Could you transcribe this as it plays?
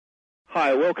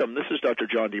Hi, welcome. This is Dr.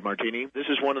 John DeMartini. This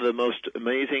is one of the most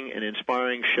amazing and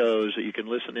inspiring shows that you can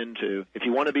listen into. If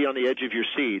you want to be on the edge of your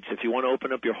seats, if you want to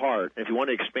open up your heart, if you want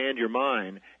to expand your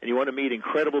mind, and you want to meet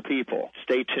incredible people,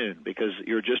 stay tuned because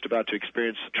you're just about to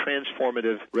experience a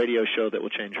transformative radio show that will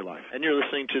change your life. And you're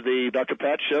listening to the Dr.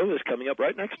 Pat Show that's coming up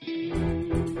right next.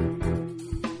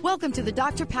 Welcome to the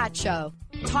Dr. Pat Show.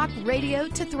 Talk radio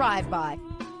to thrive by.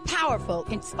 Powerful,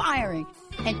 inspiring,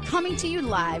 and coming to you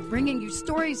live, bringing you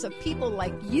stories of people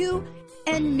like you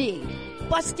and me,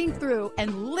 busting through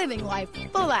and living life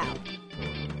full out.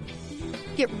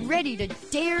 Get ready to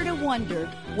dare to wonder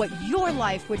what your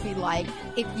life would be like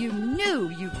if you knew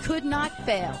you could not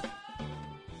fail.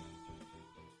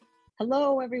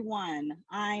 Hello, everyone.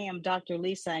 I am Dr.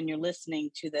 Lisa, and you're listening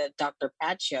to the Dr.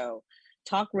 Pat Show,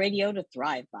 talk radio to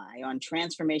thrive by on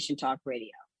Transformation Talk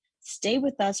Radio. Stay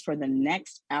with us for the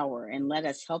next hour and let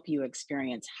us help you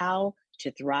experience how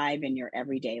to thrive in your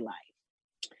everyday life.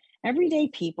 Everyday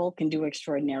people can do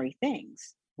extraordinary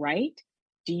things, right?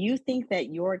 Do you think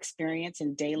that your experience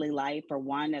in daily life are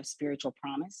one of spiritual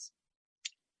promise?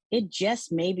 It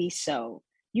just may be so.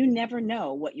 You never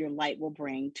know what your light will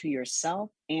bring to yourself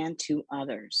and to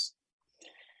others,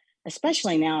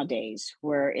 especially nowadays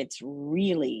where it's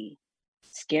really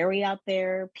scary out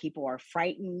there. People are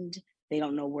frightened. They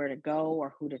don't know where to go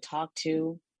or who to talk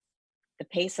to. The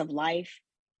pace of life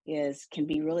can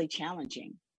be really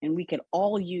challenging, and we could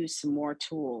all use some more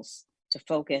tools to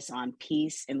focus on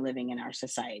peace and living in our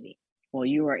society. Well,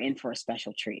 you are in for a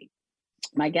special treat.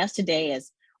 My guest today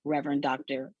is Reverend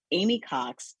Dr. Amy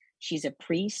Cox. She's a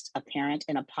priest, a parent,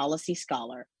 and a policy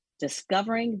scholar,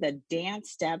 discovering the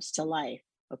dance steps to life,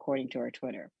 according to her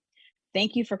Twitter.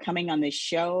 Thank you for coming on this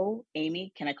show,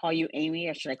 Amy. Can I call you Amy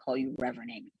or should I call you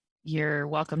Reverend Amy? You're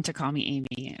welcome to call me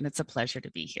Amy, and it's a pleasure to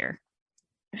be here.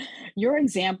 Your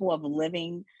example of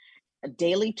living,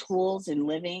 daily tools in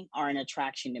living are an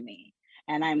attraction to me.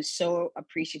 And I'm so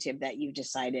appreciative that you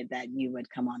decided that you would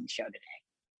come on the show today.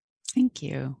 Thank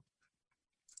you.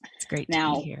 It's great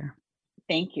to be here.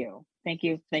 Thank you. Thank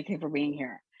you. Thank you for being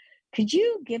here. Could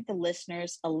you give the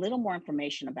listeners a little more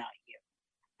information about you?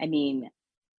 I mean,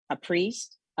 a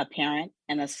priest, a parent,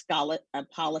 and a scholar, a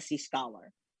policy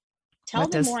scholar. Tell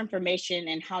them more information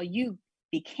and how you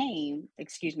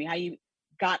how you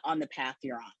got on the path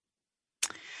you're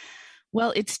on.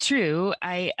 Well, it's true.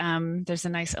 There's a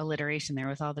nice alliteration there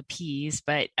with all the P's,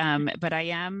 but I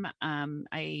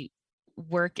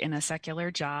work in a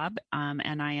secular job,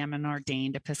 and I am an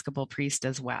ordained Episcopal priest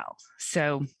as well.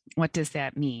 So what does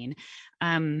that mean?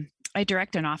 I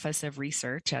direct an office of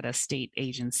research at a state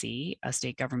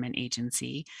government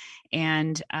agency,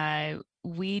 and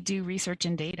we do research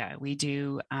and data. We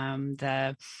do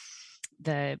the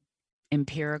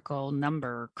empirical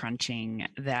number crunching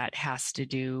that has to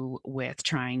do with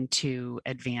trying to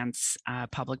advance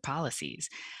public policies.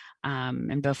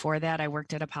 And before that, I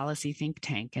worked at a policy think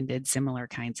tank and did similar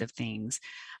kinds of things,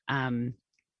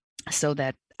 so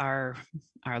that our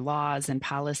laws and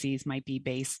policies might be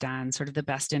based on sort of the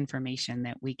best information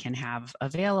that we can have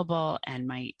available and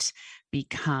might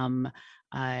become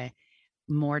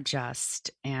more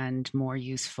just and more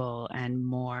useful and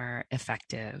more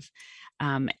effective.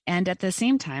 And at the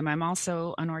same time, I'm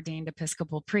also an ordained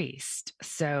Episcopal priest.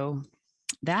 So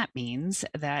that means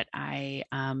that I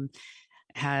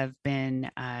have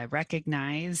been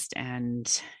recognized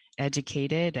and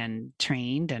educated and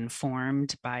trained and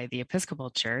formed by the Episcopal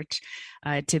Church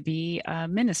to be a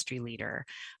ministry leader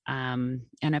and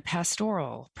a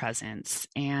pastoral presence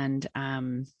and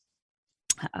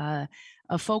a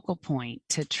focal point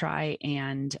to try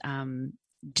and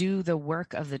do the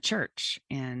work of the church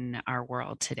in our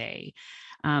world today.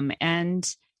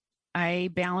 And I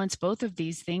balance both of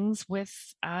these things with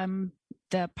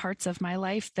the parts of my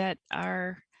life that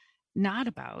are not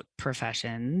about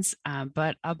professions,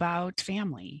 but about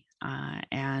family.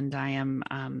 And I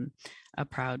am a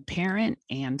proud parent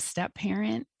and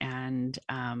step-parent and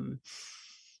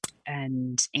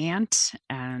aunt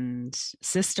and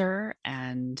sister,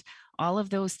 and all of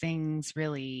those things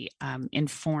really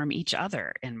inform each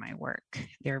other in my work.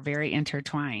 They're very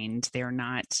intertwined. They're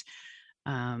not,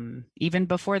 even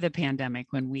before the pandemic,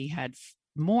 when we had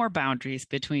more boundaries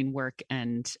between work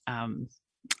and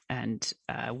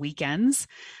weekends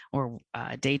or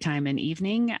daytime and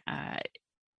evening,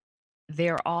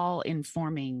 they're all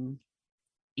informing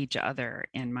each other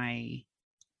in my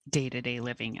day-to-day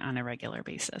living on a regular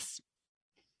basis.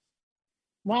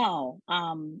 Wow.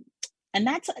 And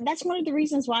that's one of the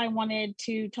reasons why I wanted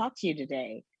to talk to you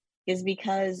today, is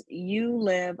because you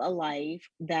live a life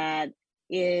that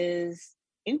is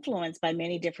influenced by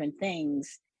many different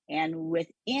things. And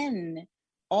within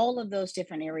all of those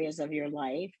different areas of your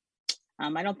life.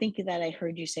 I don't think that I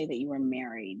heard you say that you were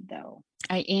married, though.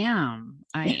 I am.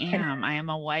 I am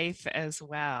a wife as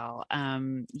well.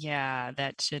 Yeah,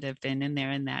 that should have been in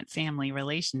there in that family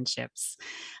relationships.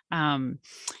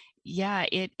 Yeah,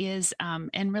 it is.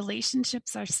 And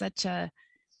relationships are such a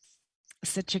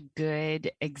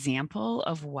good example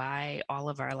of why all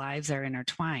of our lives are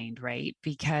intertwined, right?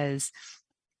 Because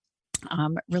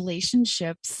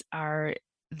relationships are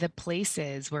the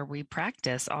places where we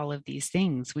practice all of these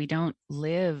things. We don't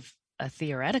live a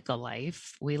theoretical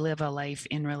life. We live a life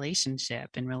in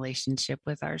relationship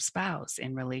with our spouse,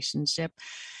 in relationship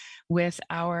with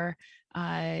our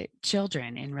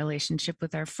children, in relationship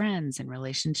with our friends, in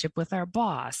relationship with our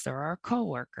boss or our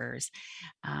coworkers.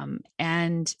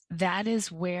 And that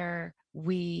is where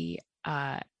we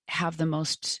have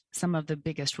some of the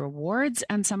biggest rewards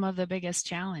and some of the biggest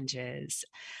challenges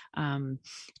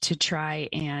to try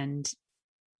and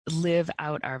live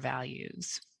out our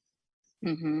values.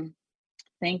 Mm-hmm.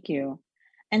 Thank you.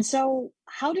 And so,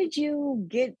 how did you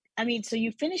get? I mean, so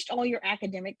you finished all your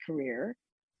academic career,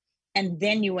 and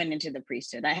then you went into the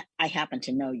priesthood. I happen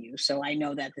to know you, so I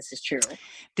know that this is true.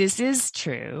 This is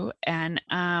true, and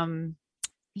it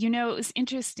was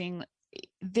interesting.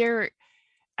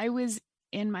 I was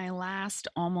in my last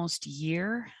almost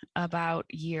year of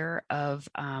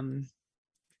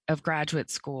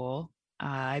graduate school.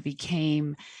 I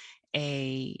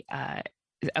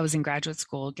was in graduate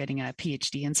school getting a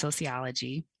PhD in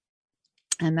sociology,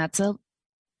 and that's a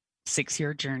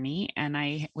 6-year journey. And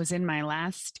I was in my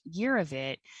last year of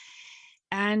it,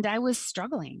 and I was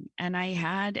struggling, and I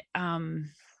had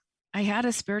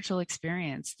a spiritual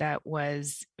experience that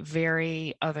was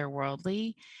very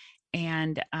otherworldly,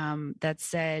 and that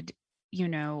said, I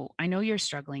know you're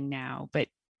struggling now, but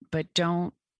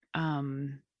don't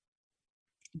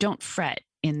fret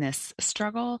in this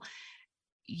struggle.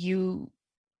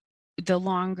 The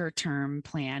longer term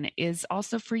plan is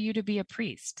also for you to be a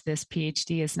priest. This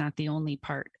PhD is not the only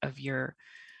part of your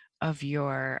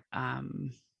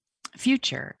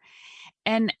future.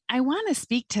 And I want to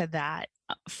speak to that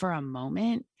for a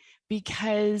moment,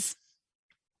 because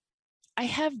I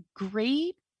have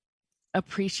great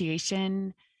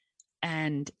appreciation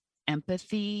and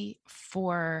empathy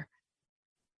for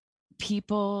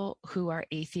people who are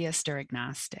atheist or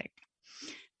agnostic,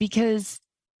 because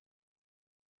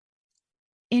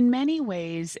in many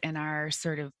ways in our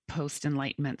sort of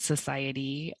post-Enlightenment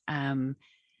society,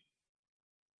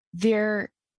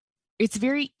 it's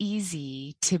very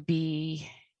easy to be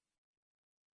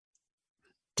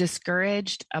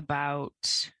discouraged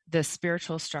about the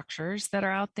spiritual structures that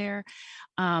are out there,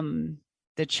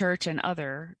 the church and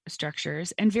other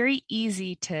structures, and very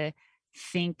easy to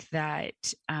think that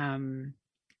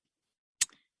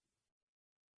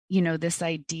this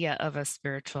idea of a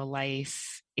spiritual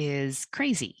life is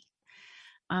crazy.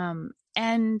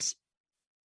 And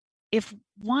if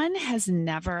one has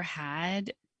never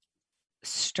had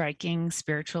striking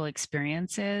spiritual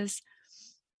experiences,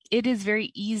 it is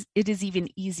even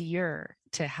easier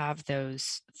to have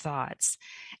those thoughts.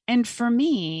 And for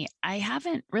me, I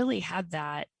haven't really had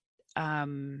that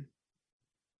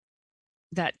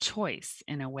choice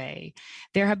in a way.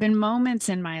 There have been moments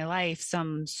in my life,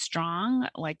 some strong,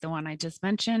 like the one I just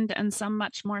mentioned, and some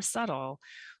much more subtle,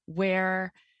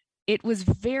 where it was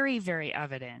very, very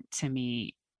evident to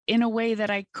me in a way that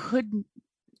I could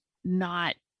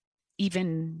not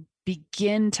even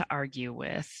begin to argue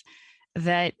with,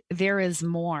 that there is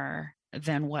more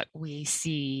than what we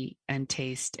see and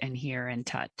taste and hear and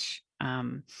touch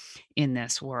in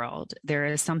this world. There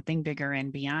is something bigger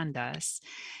and beyond us.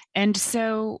 And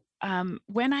so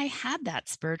when I had that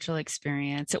spiritual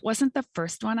experience, it wasn't the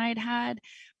first one I'd had,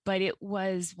 but it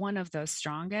was one of those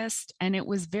strongest. And it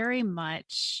was very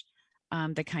much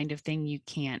the kind of thing you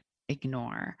can't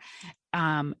ignore.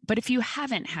 But if you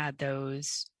haven't had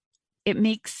those, it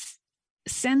makes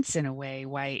sense in a way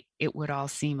why it would all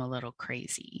seem a little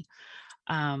crazy.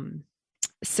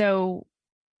 So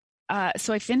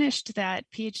I finished that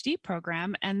PhD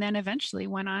program and then eventually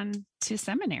went on to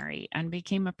seminary and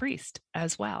became a priest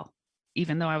as well,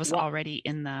 even though I was already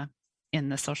in the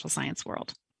social science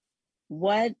world.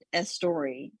 What a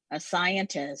story, a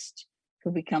scientist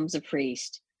who becomes a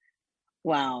priest.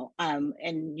 Wow.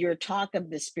 And your talk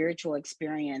of the spiritual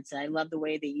experience, I love the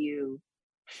way that you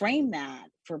frame that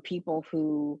for people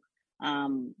who,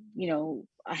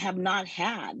 have not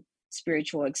had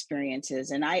spiritual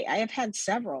experiences. And I have had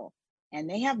several, and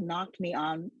they have knocked me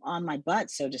on my butt,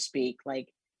 so to speak. Like,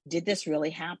 did this really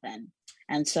happen?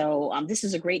 And so this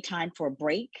is a great time for a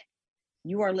break.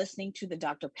 You are listening to the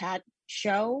Dr. Pat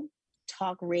Show,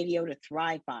 Talk Radio to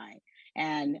Thrive By.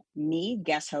 And me,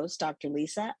 guest host, Dr.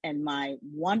 Lisa, and my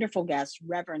wonderful guest,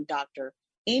 Reverend Dr.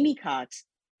 Amy Cox,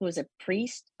 who is a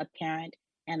priest, a parent,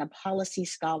 and a policy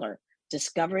scholar,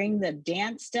 discovering the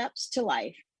dance steps to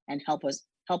life and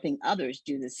helping others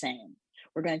do the same.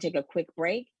 We're going to take a quick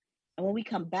break. And when we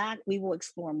come back, we will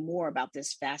explore more about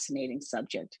this fascinating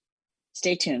subject.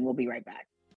 Stay tuned. We'll be right back.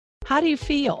 How do you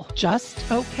feel?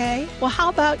 Just okay? Well, how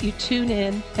about you tune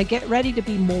in and get ready to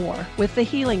be more with the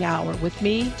Healing Hour with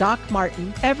me, Doc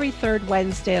Martin, every third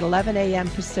Wednesday at 11 a.m.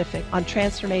 Pacific on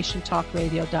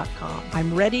TransformationTalkRadio.com.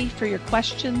 I'm ready for your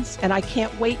questions, and I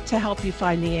can't wait to help you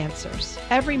find the answers.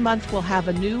 Every month, we'll have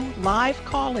a new live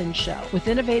call-in show with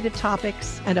innovative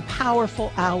topics and a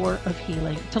powerful hour of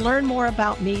healing. To learn more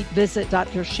about me, visit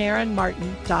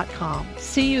DrSharonMartin.com.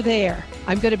 See you there.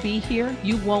 I'm going to be here.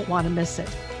 You won't want to miss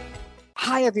it.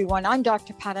 Hi, everyone. I'm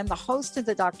Dr. Pat. I'm the host of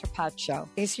the Dr. Pat Show.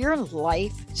 Is your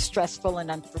life stressful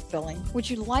and unfulfilling? Would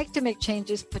you like to make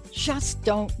changes but just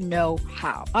don't know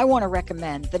how? I want to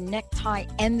recommend The Necktie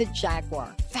and the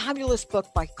Jaguar, fabulous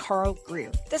book by Carl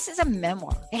Greer. This is a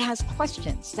memoir. It has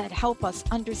questions that help us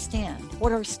understand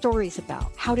what our story's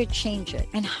about, how to change it,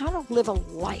 and how to live a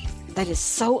life that is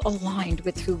so aligned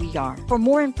with who we are. For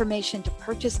more information to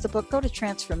purchase the book, go to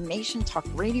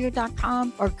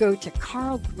TransformationTalkRadio.com or go to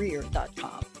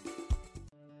carlgreer.com.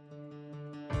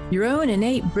 Your own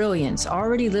innate brilliance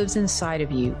already lives inside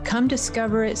of you. Come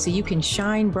discover it so you can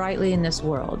shine brightly in this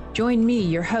world. Join me,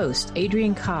 your host,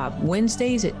 Adrienne Cobb,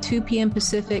 Wednesdays at 2 p.m.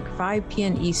 Pacific, 5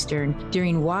 p.m. Eastern,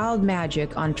 during Wild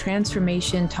Magic on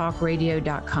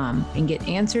TransformationTalkRadio.com, and get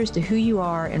answers to who you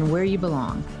are and where you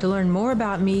belong. To learn more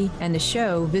about me and the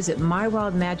show, visit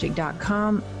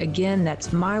MyWildMagic.com. Again, that's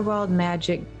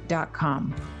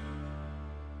MyWildMagic.com.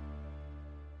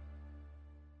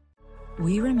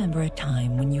 We remember a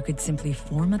time when you could simply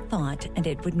form a thought and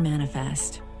it would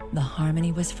manifest. The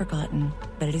harmony was forgotten,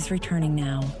 but it is returning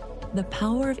now. The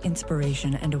Power of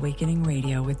Inspiration and Awakening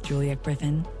Radio with Juliet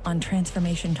Griffin on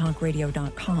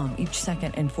TransformationTalkRadio.com each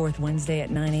second and fourth Wednesday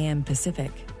at 9 a.m.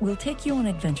 Pacific. We'll take you on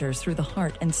adventures through the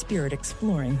heart and spirit,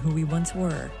 exploring who we once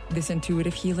were. This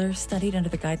intuitive healer studied under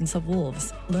the guidance of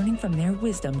wolves, learning from their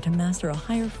wisdom to master a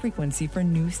higher frequency for a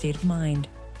new state of mind.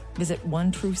 Visit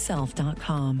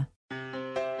OneTrueSelf.com.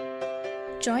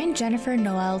 Join Jennifer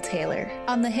Noel Taylor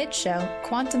on the hit show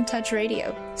Quantum Touch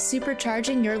Radio,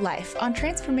 supercharging your life on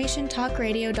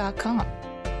TransformationTalkRadio.com.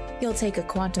 You'll take a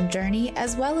quantum journey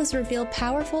as well as reveal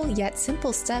powerful yet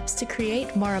simple steps to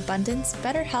create more abundance,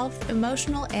 better health,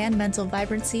 emotional and mental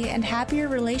vibrancy, and happier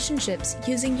relationships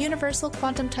using universal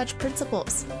quantum touch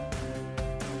principles.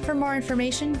 For more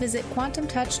information, visit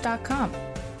quantumtouch.com.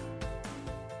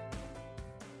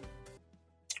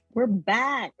 We're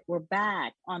back. We're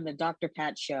back on the Dr.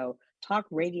 Pat Show, Talk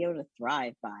Radio to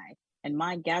Thrive By. And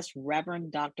my guest,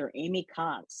 Reverend Dr. Amy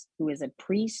Cox, who is a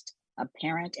priest, a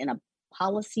parent, and a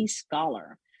policy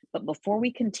scholar. But before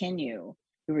we continue,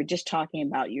 we were just talking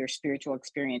about your spiritual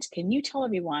experience. Can you tell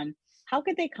everyone, how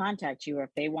could they contact you if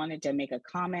they wanted to make a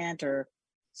comment or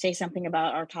say something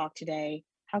about our talk today?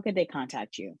 How could they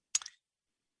contact you?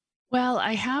 Well,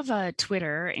 I have a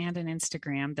Twitter and an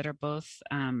Instagram that are both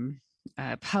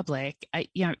public. I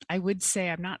would say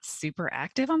I'm not super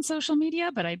active on social media,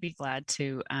 but I'd be glad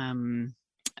to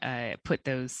put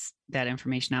that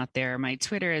information out there. My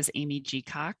Twitter is Amy G.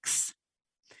 Cox,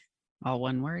 all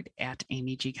one word, at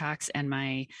Amy G. Cox, and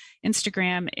my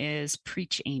Instagram is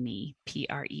Preach Amy,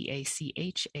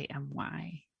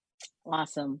 PreachAmy.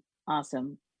 Awesome.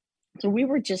 So we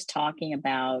were just talking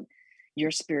about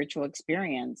your spiritual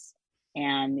experience,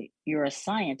 and you're a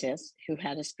scientist who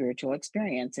had a spiritual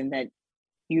experience, and that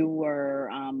you were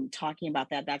talking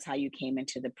about that. That's how you came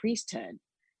into the priesthood.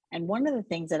 And one of the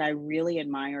things that I really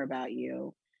admire about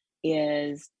you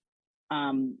is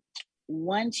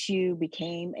once you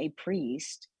became a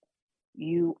priest,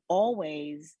 you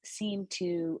always seem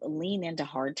to lean into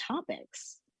hard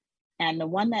topics. And the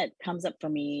one that comes up for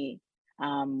me,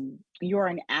 you're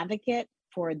an advocate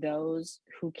for those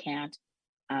who can't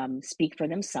speak for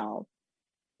themselves.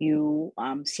 You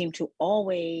seem to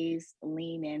always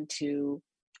lean into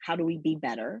how do we be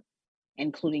better,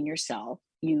 including yourself.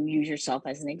 You use yourself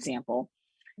as an example.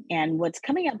 And what's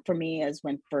coming up for me is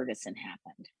when Ferguson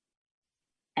happened.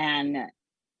 And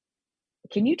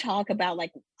can you talk about,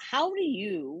 like, how do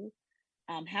you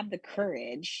have the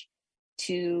courage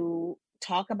to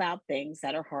talk about things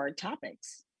that are hard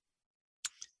topics?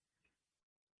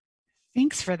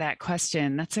 Thanks for that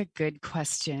question. That's a good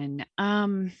question.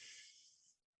 I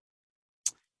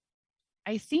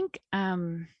think,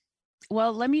 well,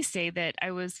 let me say that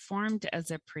I was formed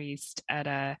as a priest at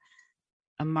a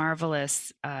a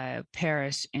marvelous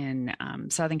parish in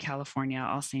Southern California,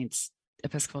 All Saints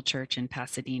Episcopal Church in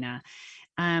Pasadena.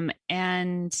 And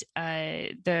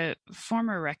the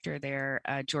former rector there,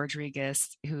 George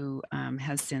Regas, who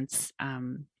has since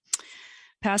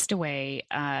passed away,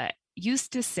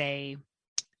 used to say,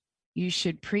 you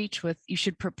should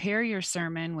prepare your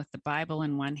sermon with the Bible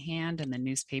in one hand and the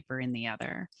newspaper in the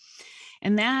other.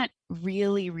 And that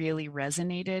really, really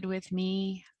resonated with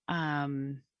me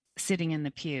sitting in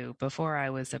the pew before I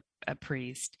was a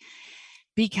priest,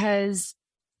 because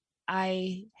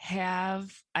I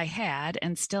had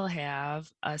and still have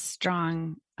a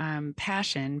strong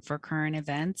passion for current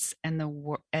events and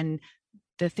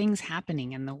the things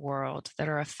happening in the world that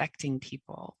are affecting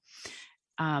people.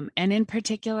 And in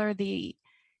particular,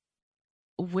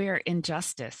 where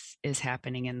injustice is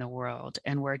happening in the world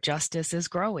and where justice is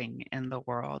growing in the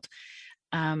world.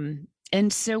 And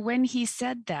so when he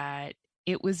said that,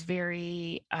 it was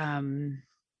very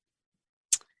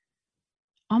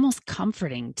almost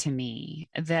comforting to me,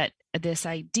 that this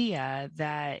idea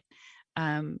that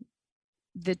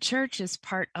the church is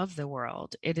part of the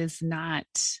world. It is not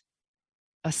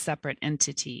a separate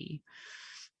entity.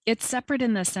 It's separate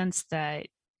in the sense that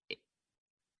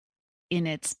in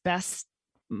its best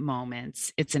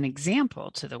moments, it's an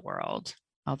example to the world.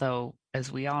 Although,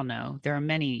 as we all know, there are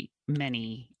many,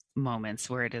 many moments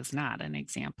where it is not an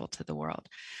example to the world.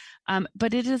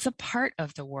 But it is a part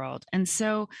of the world. And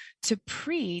so to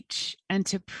preach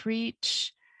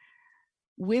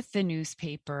with the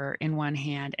newspaper in one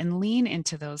hand and lean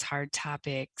into those hard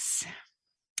topics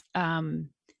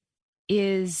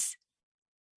is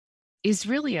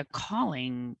really a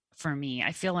calling for me.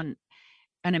 I feel an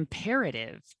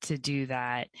imperative to do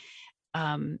that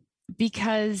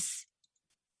because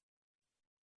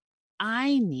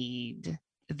I need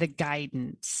the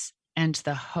guidance and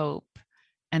the hope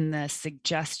and the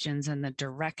suggestions and the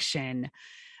direction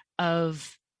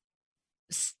of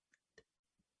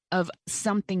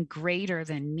something greater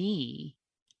than me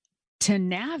to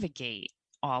navigate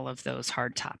all of those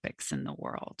hard topics in the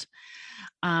world.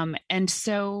 And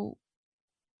so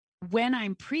when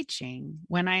I'm preaching,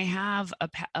 when I have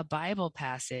a Bible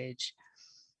passage,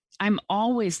 I'm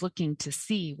always looking to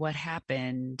see what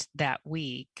happened that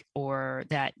week or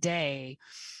that day,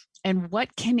 and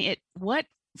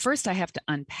first I have to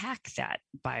unpack that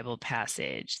Bible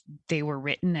passage. They were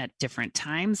written at different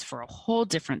times for a whole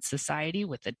different society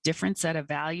with a different set of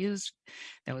values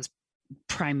that was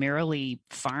primarily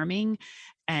farming.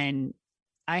 And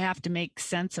I have to make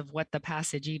sense of what the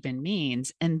passage even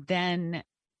means, and then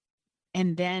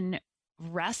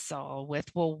wrestle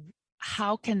with, well,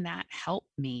 how can that help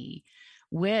me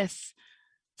with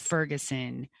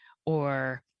Ferguson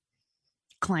or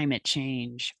climate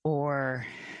change or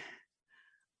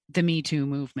the Me Too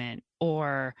movement,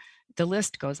 or the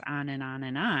list goes on and on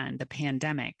and on, the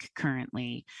pandemic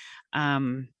currently,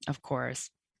 of course.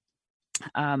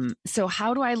 So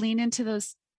how do I lean into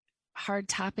those hard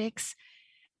topics?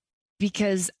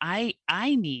 Because I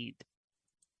need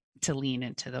to lean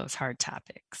into those hard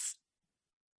topics.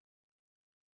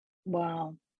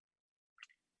 Wow.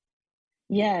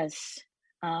 Yes.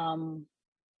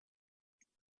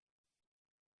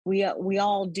 We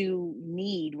all do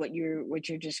need what you're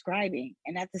describing,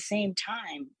 and at the same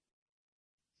time,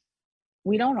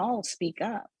 we don't all speak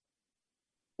up.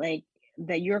 Like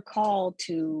that, you're called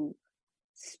to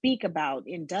speak about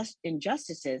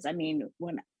injustices. I mean,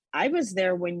 when I was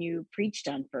there when you preached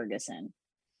on Ferguson,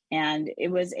 and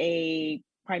it was a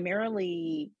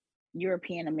primarily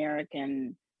European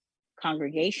American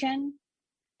congregation,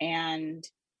 and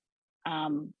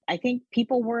I think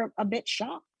people were a bit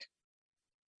shocked.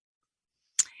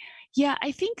 Yeah,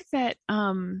 I think that,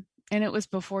 and it was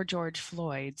before George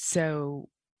Floyd, so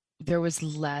there was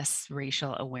less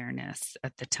racial awareness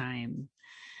at the time.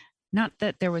 Not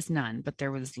that there was none, but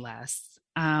there was less.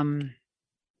 I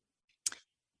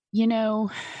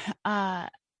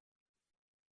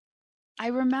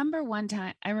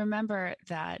remember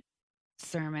that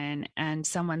sermon and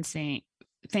someone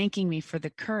thanking me for the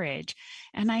courage.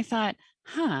 And I thought,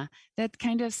 that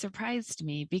kind of surprised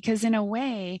me, because in a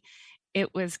way,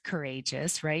 it was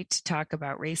courageous, right, to talk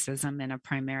about racism in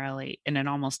an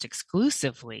almost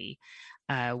exclusively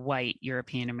white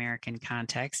European American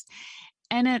context.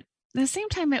 And at the same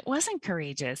time, it wasn't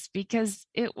courageous, because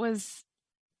it was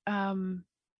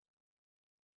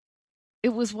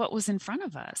what was in front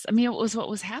of us. I mean, it was what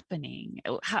was happening.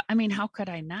 How could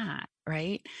I not,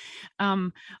 right?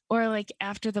 Or like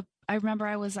I remember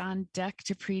I was on deck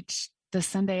to preach the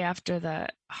Sunday after the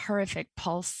horrific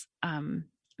Pulse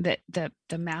the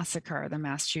massacre, the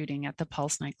mass shooting at the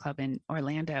Pulse nightclub in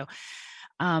Orlando.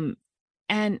 And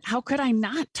how could I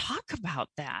not talk about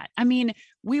that? I mean,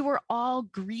 we were all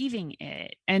grieving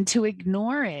it, and to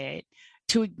ignore it,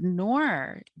 to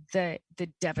ignore the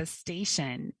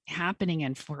devastation happening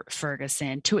in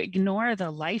Ferguson, to ignore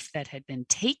the life that had been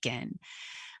taken,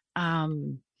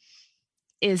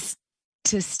 is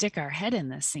to stick our head in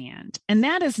the sand. And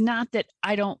that is not that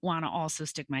I don't want to also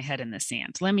stick my head in the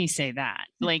sand. Let me say that.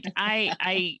 Like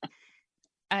I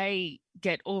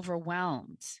get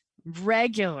overwhelmed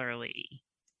regularly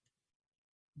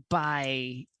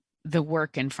by the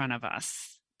work in front of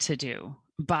us to do,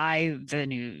 by the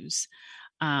news,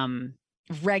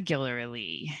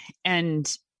 regularly.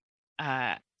 And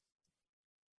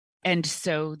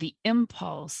so the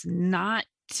impulse not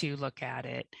to look at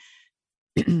it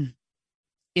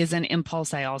is an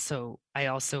impulse I also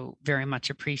very much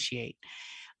appreciate.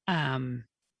 And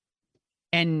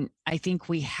I think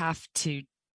we have to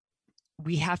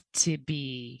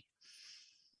be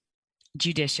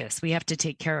judicious. We have to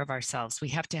take care of ourselves. We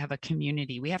have to have a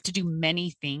community. We have to do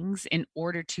many things in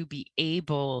order to be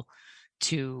able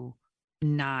to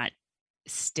not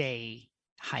stay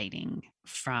hiding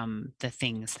from the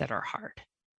things that are hard.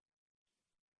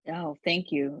 Oh,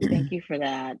 thank you. Thank you for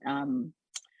that.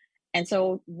 And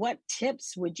so what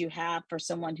tips would you have for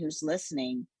someone who's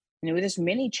listening? You know, there's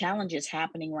many challenges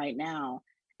happening right now.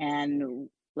 And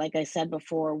like I said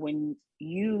before, when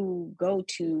you go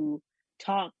to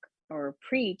talk or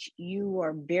preach, you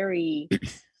are very,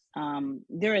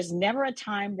 there is never a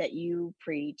time that you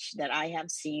preach that I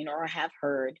have seen or have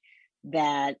heard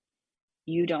that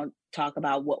you don't talk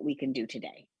about what we can do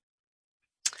today.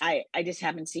 I just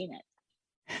haven't seen it.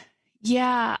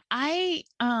 Yeah, I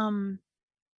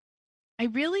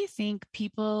really think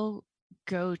people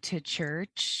go to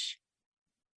church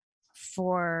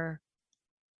for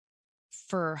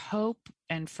hope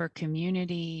and for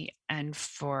community and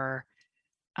for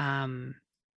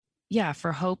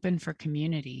hope and for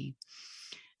community,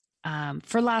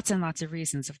 for lots and lots of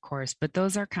reasons, of course, but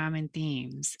those are common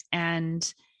themes.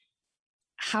 And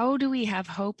how do we have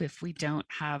hope if we don't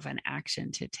have an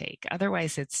action to take?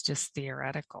 Otherwise, it's just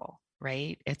theoretical,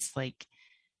 right? It's like,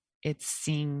 it's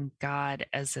seeing God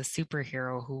as a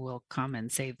superhero who will come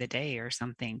and save the day or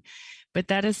something. But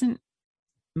that isn't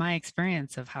my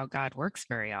experience of how God works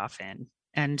very often.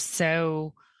 And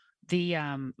so the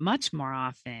much more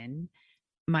often,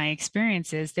 my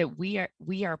experience is that we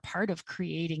are part of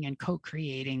creating and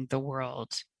co-creating the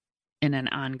world in an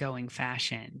ongoing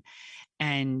fashion.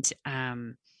 And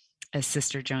as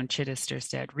Sister Joan Chittister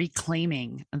said,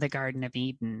 reclaiming the Garden of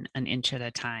Eden an inch at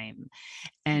a time.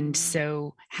 And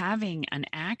so having an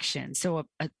action. So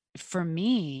for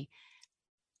me,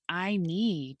 I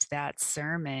need that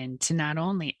sermon to not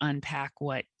only unpack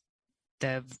what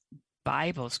the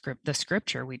Bible script, the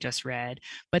scripture we just read,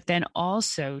 but then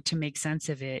also to make sense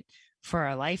of it for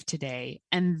our life today.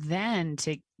 And then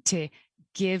to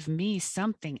give me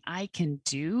something I can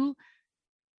do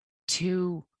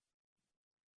to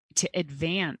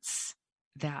advance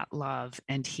that love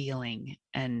and healing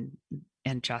and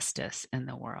justice in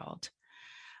the world.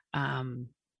 You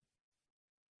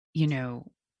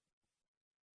know,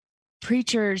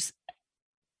 preachers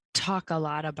talk a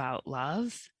lot about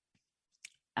love,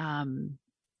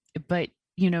 but,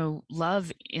 you know,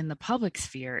 love in the public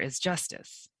sphere is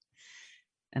justice.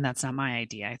 And that's not my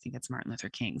idea. I think it's Martin Luther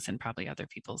King's and probably other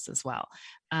people's as well.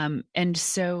 And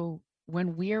so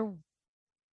when we're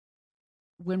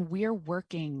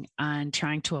working on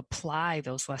trying to apply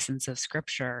those lessons of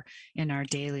scripture in our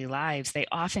daily lives, they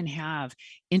often have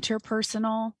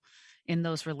interpersonal, in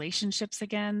those relationships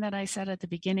again that I said at the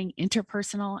beginning,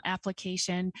 interpersonal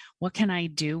application. What can I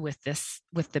do with this,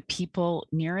 with the people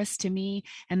nearest to me?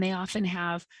 And they often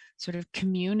have sort of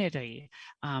community.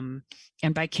 And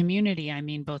by community, I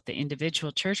mean both the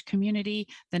individual church community,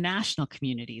 the national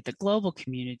community, the global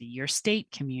community, your state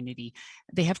community.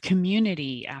 They have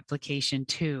community application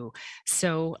too.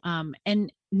 So,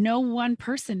 and no one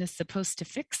person is supposed to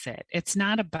fix it. It's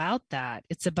not about that.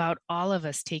 It's about all of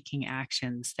us taking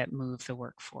actions that move the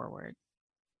work forward.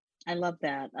 I love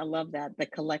that. I love that. The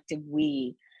collective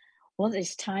we. Well,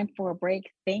 it's time for a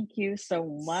break. Thank you so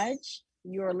much.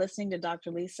 You are listening to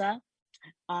Dr. Lisa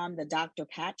on the Dr.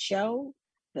 Pat Show,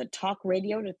 the talk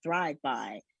radio to thrive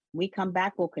by. We come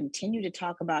back, we'll continue to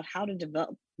talk about how to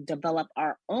develop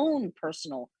our own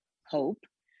personal hope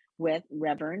with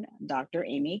Reverend Dr.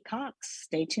 Amy Cox.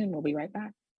 Stay tuned. We'll be right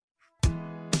back.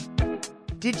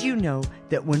 Did you know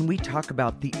that when we talk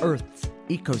about the Earth's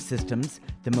ecosystems,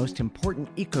 the most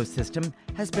important ecosystem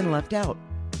has been left out?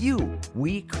 you,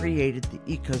 we created the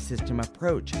ecosystem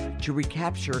approach to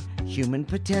recapture human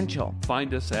potential.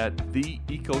 Find us at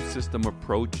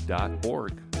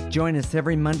theecosystemapproach.org. Join us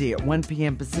every Monday at 1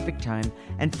 p.m. Pacific Time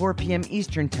and 4 p.m.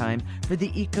 Eastern Time for the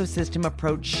Ecosystem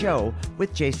Approach Show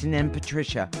with Jason and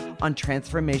Patricia on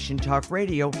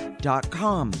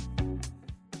TransformationTalkRadio.com.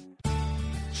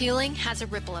 Healing has a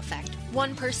ripple effect.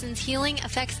 One person's healing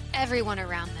affects everyone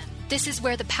around them. This is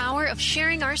where the power of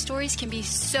sharing our stories can be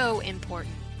so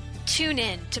important. Tune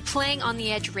in to Playing on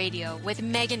the Edge Radio with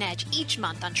Megan Edge each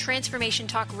month on Transformation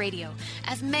Talk Radio,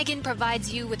 as Megan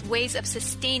provides you with ways of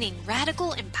sustaining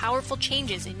radical and powerful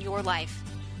changes in your life.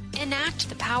 Enact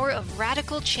the power of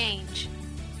radical change.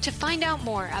 To find out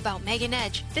more about Megan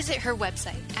Edge, visit her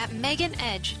website at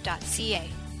meganedge.ca.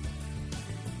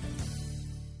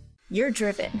 You're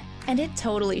driven, and it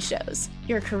totally shows.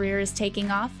 Your career is taking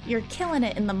off, you're killing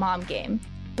it in the mom game.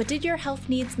 But did your health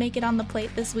needs make it on the plate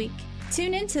this week?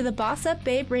 Tune in to the Boss Up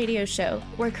Babe radio show,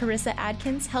 where Carissa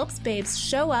Adkins helps babes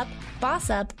show up, boss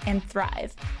up, and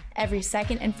thrive. Every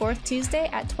second and fourth Tuesday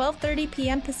at 12:30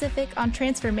 p.m. Pacific on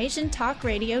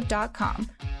TransformationTalkRadio.com.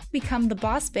 Become the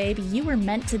boss babe you were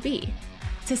meant to be.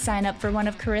 To sign up for one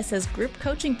of Carissa's group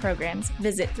coaching programs,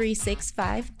 visit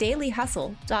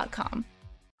 365dailyhustle.com.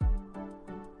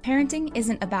 Parenting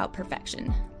isn't about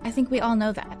perfection. I think we all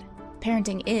know that.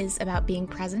 Parenting is about being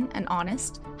present and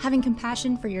honest, having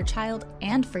compassion for your child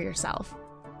and for yourself,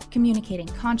 communicating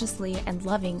consciously and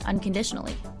loving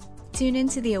unconditionally. Tune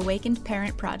into the Awakened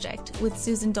Parent Project with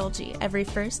Susan Dolce every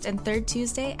first and third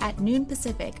Tuesday at noon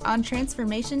Pacific on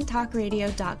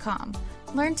TransformationTalkRadio.com.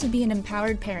 Learn to be an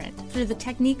empowered parent through the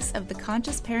techniques of the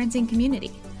conscious parenting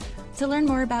community. To learn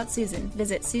more about Susan,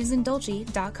 visit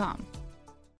susandolce.com.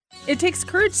 It takes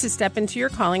courage to step into your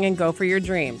calling and go for your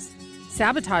dreams.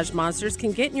 Sabotage monsters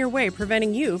can get in your way,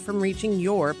 preventing you from reaching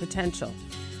your potential.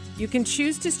 You can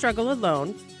choose to struggle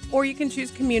alone, or you can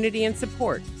choose community and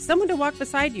support, someone to walk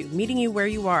beside you, meeting you where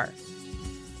you are.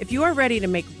 If you are ready to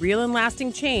make real and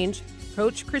lasting change,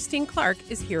 Coach Christine Clark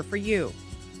is here for you.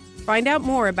 Find out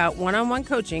more about one-on-one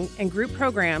coaching and group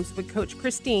programs with Coach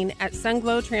Christine at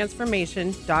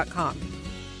sunglowtransformation.com.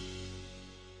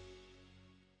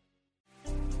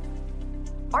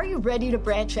 Are you ready to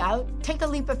branch out? Take a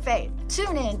leap of faith.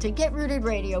 Tune in to Get Rooted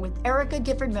Radio with Erica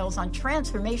Gifford Mills on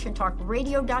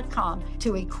TransformationTalkRadio.com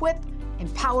to equip,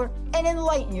 empower, and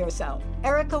enlighten yourself.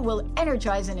 Erica will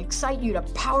energize and excite you to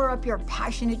power up your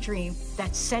passionate dream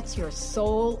that sets your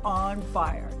soul on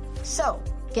fire. So,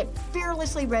 get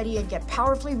fearlessly ready and get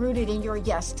powerfully rooted in your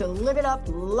yes to live it up,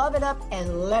 love it up,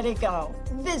 and let it go.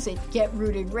 Visit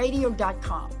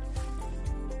GetRootedRadio.com.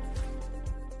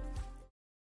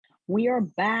 We are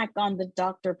back on the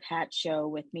Dr. Pat Show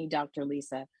with me, Dr.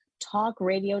 Lisa. Talk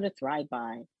radio to thrive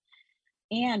by.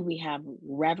 And we have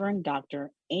Reverend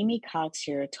Dr. Amy Cox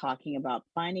here talking about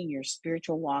finding your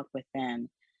spiritual walk within.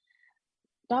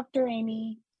 Dr.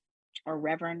 Amy, or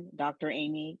Reverend Dr.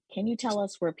 Amy, can you tell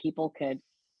us where people could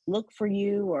look for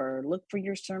you or look for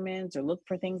your sermons or look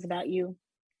for things about you?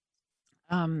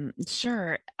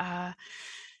 Sure.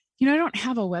 I don't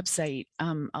have a website,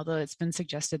 although it's been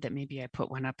suggested that maybe I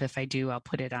put one up. If I do, I'll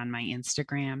put it on my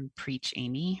Instagram, Preach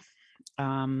Amy, or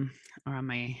on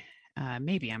my,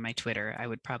 maybe on my Twitter. I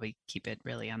would probably keep it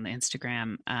really on the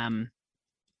Instagram.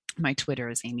 My Twitter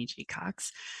is Amy G.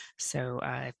 Cox. So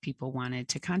if people wanted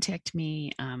to contact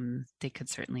me, they could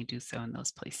certainly do so in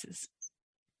those places.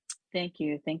 Thank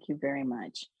you. Thank you very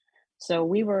much. So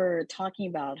we were talking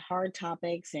about hard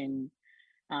topics, and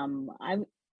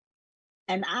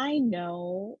I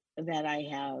know that I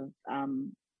have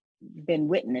been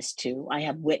witness to. I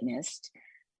have witnessed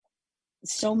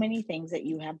so many things that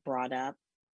you have brought up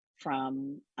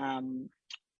from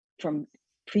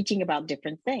preaching about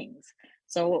different things.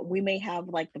 So we may have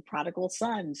like the prodigal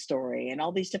son story and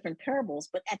all these different parables,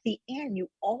 but at the end, you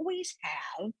always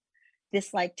have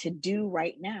this like to do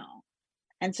right now.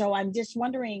 And so I'm just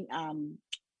wondering,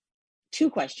 two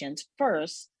questions.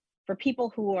 First, for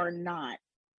people who are not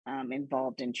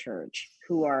involved in church,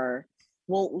 who are,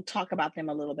 we'll talk about them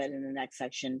a little bit in the next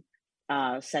session.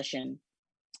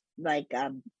 Like,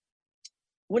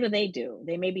 what do?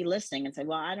 They may be listening and say,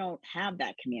 well, I don't have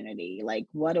that community. Like,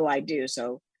 what do I do?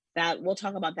 So that we'll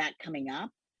talk about that coming up.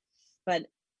 But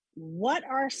what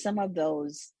are some of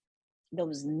those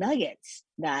nuggets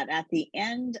that at the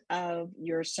end of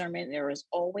your sermon, there is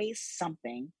always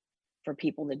something for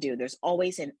people to do? There's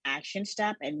always an action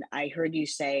step. And I heard you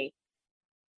say,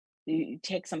 you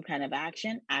take some kind of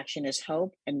action. Action is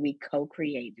hope, and we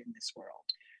co-create in this world.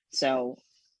 So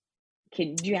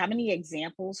do you have any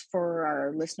examples for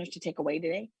our listeners to take away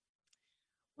today?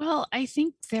 Well, I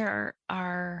think there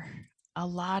are a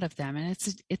lot of them. And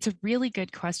it's a really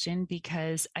good question,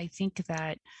 because I think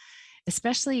that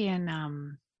especially in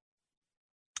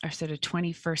our sort of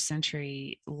 21st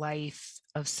century life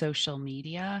of social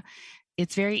media,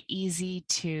 it's very easy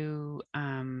to,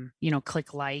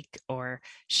 click like or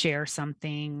share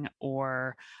something,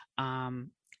 or,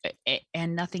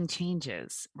 and nothing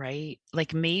changes, right?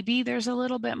 Like maybe there's a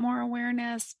little bit more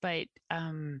awareness, but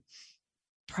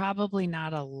probably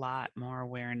not a lot more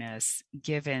awareness,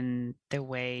 given the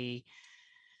way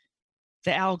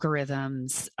the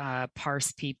algorithms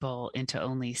parse people into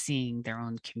only seeing their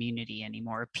own community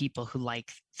anymore, people who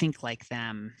think like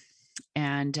them.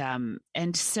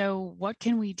 And so what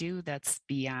can we do that's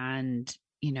beyond,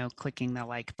 clicking the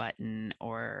like button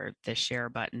or the share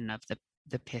button of the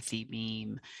pithy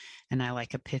meme? And I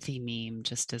like a pithy meme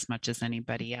just as much as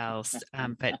anybody else.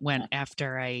 But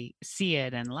after I see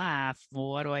it and laugh, well,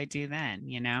 what do I do then?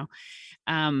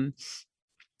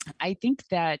 I think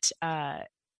that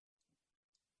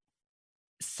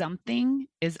something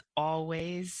is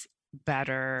always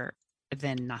better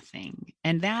than nothing.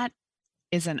 And that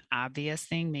is an obvious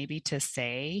thing maybe to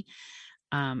say.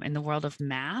 In the world of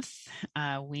math,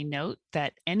 we note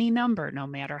that any number, no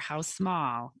matter how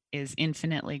small, is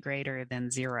infinitely greater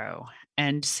than zero.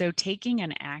 And so taking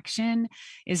an action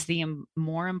is the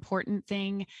more important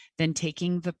thing than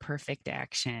taking the perfect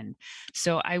action.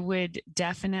 So I would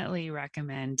definitely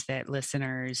recommend that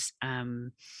listeners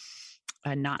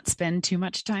not spend too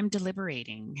much time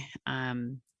deliberating.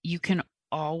 You can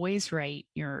always write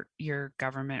your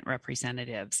government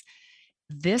representatives.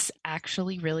 This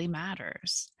actually really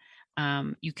matters.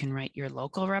 You can write your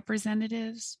local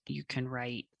representatives, you can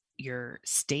write your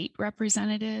state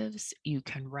representatives, you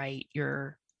can write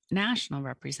your national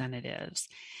representatives,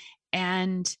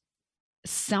 and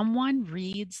someone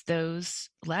reads those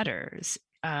letters.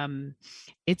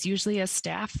 It's usually a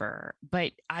staffer,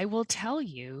 but I will tell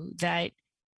you that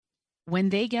when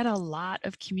they get a lot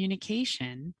of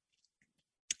communication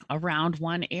around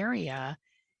one area,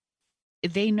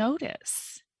 they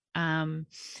notice. And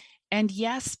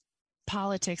yes,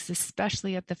 politics,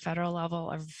 especially at the federal level,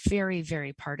 are very,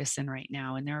 very partisan right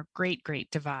now, and there are great,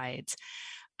 great divides.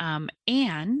 Having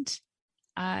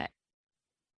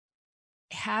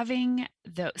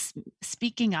those,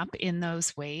 speaking up in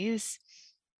those ways,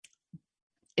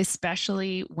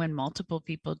 especially when multiple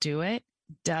people do it,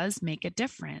 does make a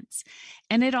difference.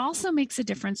 And it also makes a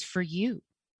difference for you,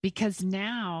 because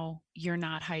now you're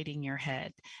not hiding your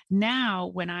head. Now,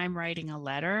 when I'm writing a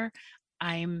letter,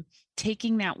 I'm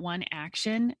taking that one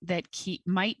action that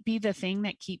might be the thing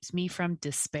that keeps me from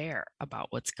despair about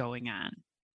what's going on.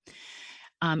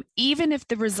 Even if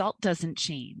the result doesn't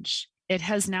change, it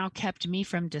has now kept me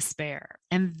from despair.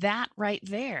 And that right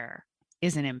there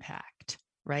is an impact,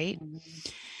 right?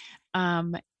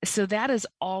 So that is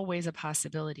always a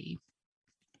possibility.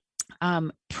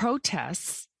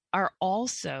 Protests are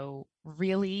also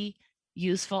really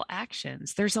useful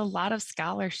actions. There's a lot of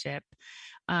scholarship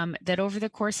that over the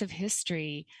course of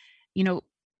history,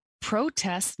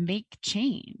 protests make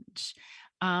change.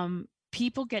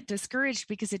 People get discouraged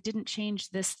because it didn't change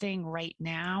this thing right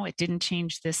now. It didn't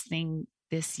change this thing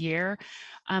this year.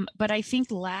 But I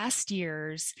think last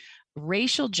year's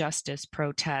racial justice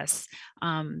protests,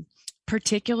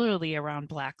 particularly around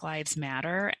Black Lives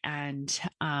Matter and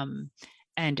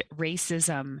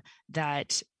racism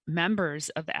that members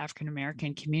of the African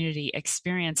American community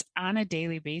experience on a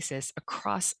daily basis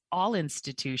across all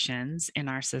institutions in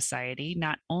our society,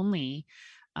 not only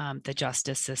the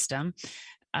justice system,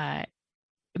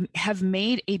 have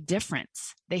made a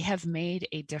difference. They have made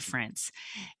a difference.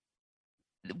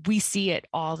 We see it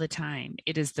all the time.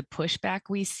 It is the pushback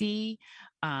we see.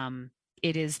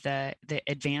 It is the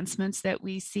advancements that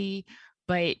we see.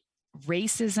 But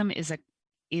racism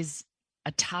is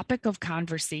a topic of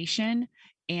conversation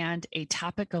and a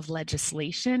topic of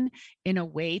legislation in a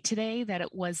way today that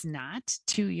it was not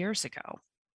 2 years ago.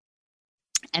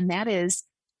 And that is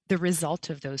the result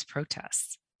of those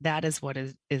protests. That is what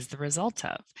is the result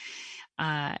of.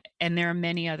 And there are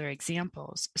many other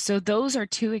examples. So those are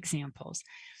two examples.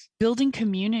 Building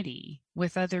community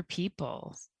with other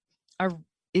people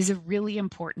is a really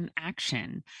important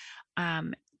action.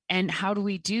 And how do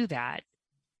we do that?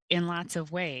 In lots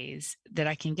of ways that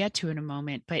I can get to in a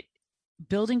moment, but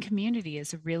building community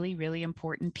is a really, really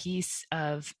important piece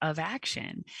of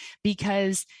action,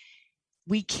 because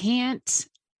we can't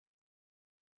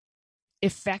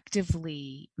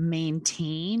effectively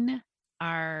maintain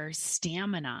our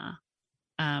stamina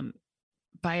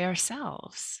by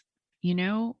ourselves.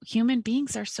 Human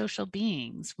beings are social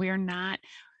beings.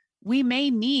 We may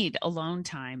need alone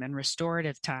time and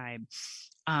restorative time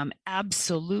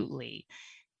Absolutely.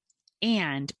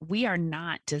 And we are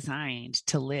not designed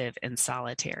to live in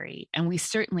solitary, and we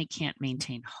certainly can't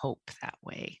maintain hope that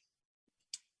way.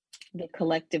 The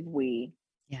collective we.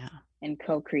 Yeah. And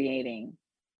co-creating.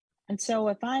 And so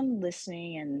if I'm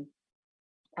listening and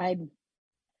I'm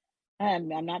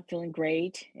not feeling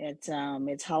great, it's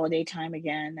holiday time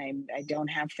again. I don't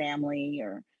have family,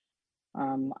 or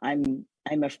I'm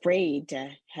afraid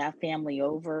to have family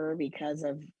over because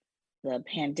of the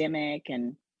pandemic,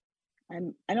 and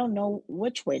I don't know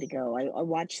which way to go. I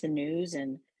watch the news,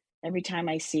 and every time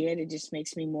I see it, it just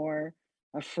makes me more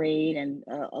afraid, and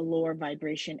a lower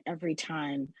vibration every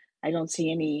time. I don't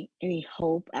see any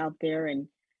hope out there, and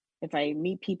if I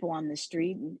meet people on the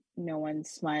street, no one's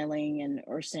smiling and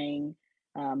or saying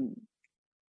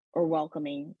or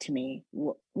welcoming to me.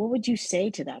 What would you say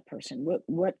to that person?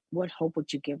 What hope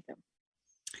would you give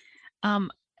them?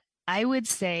 I would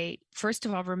say, first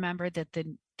of all, remember that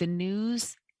the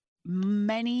news,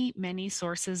 many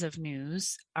sources of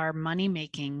news are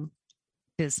money-making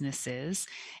businesses,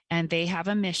 and they have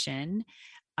a mission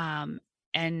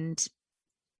and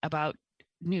about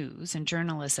news and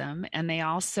journalism, and they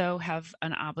also have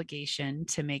an obligation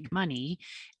to make money,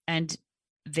 and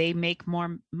they make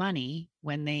more money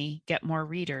when they get more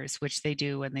readers, which they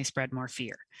do when they spread more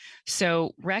fear.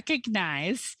 So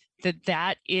recognize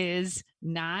that is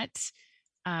not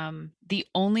the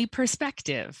only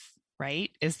perspective, right?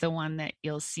 Is the one that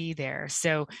you'll see there.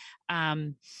 So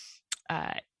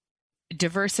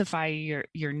diversify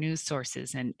your news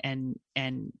sources and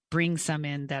bring some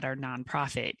in that are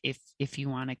nonprofit if you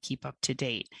want to keep up to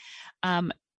date.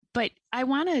 But I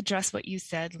want to address what you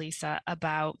said, Lisa,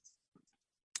 about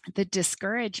the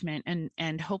discouragement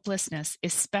and hopelessness,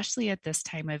 especially at this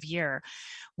time of year.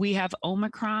 We have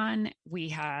Omicron, we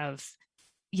have,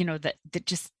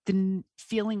 the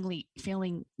seemingly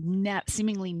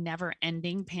never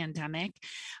ending pandemic.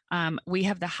 We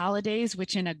have the holidays,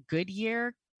 which in a good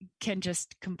year can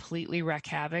just completely wreak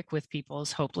havoc with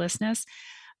people's hopelessness.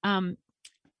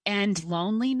 And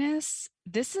loneliness.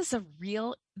 These are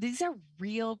real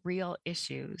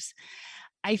issues.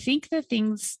 I think the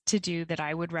things to do that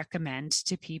I would recommend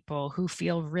to people who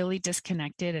feel really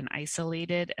disconnected and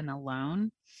isolated and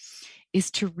alone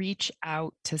is to reach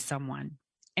out to someone,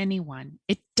 anyone.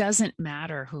 It doesn't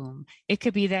matter whom. It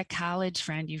could be that college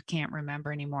friend you can't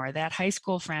remember anymore, that high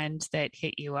school friend that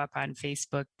hit you up on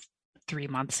Facebook 3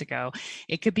 months ago.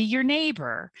 It could be your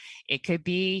neighbor. It could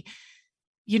be,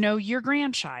 your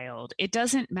grandchild. It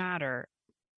doesn't matter.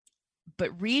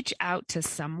 But reach out to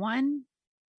someone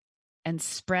and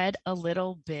spread a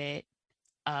little bit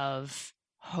of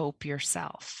hope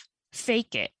yourself.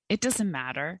 Fake it. It doesn't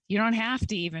matter. You don't have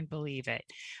to even believe it.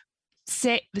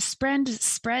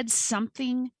 Spread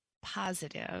something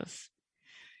positive,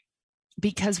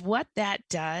 because what that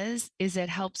does is it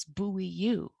helps buoy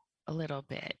you a little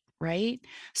bit, right?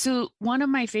 So one of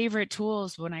my favorite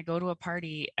tools when I go to a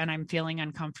party and I'm feeling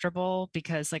uncomfortable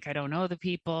because I don't know the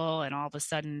people, and all of a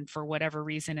sudden, for whatever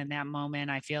reason in that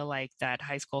moment, I feel like that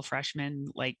high school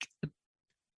freshman,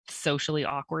 socially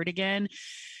awkward again,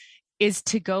 is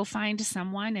to go find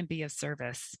someone and be of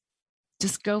service.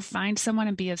 Just go find someone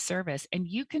and be of service. And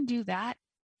you can do that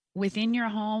within your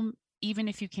home, even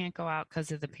if you can't go out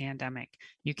because of the pandemic.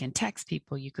 You can text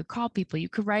people, you could call people, you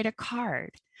could write a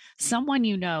card. Someone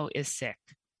is sick,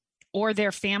 or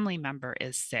their family member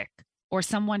is sick, or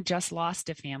someone just lost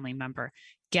a family member.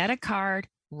 Get a card,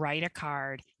 write a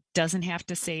card. Doesn't have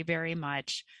to say very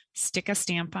much. Stick a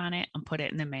stamp on it and put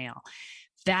it in the mail.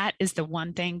 That is the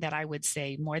one thing that I would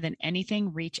say more than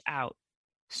anything, reach out.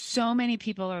 So many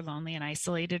people are lonely and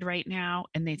isolated right now,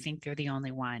 and they think they're the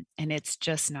only one, and it's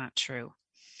just not true.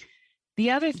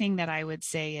 The other thing that I would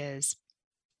say is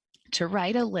to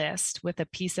write a list with a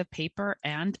piece of paper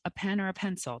and a pen or a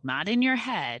pencil, not in your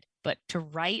head, but to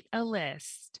write a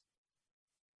list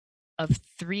of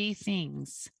 3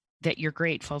 things that you're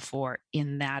grateful for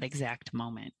in that exact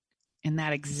moment.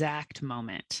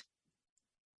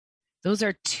 Those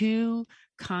are 2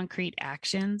 concrete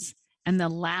actions. And the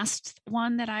last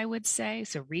one that I would say,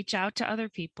 so reach out to other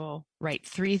people, write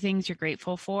 3 things you're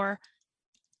grateful for,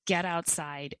 get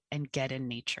outside and get in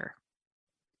nature.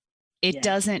 It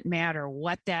doesn't matter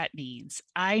what that means.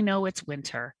 I know it's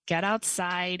winter. Get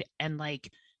outside and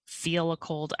feel a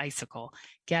cold icicle.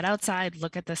 Get outside,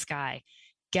 look at the sky.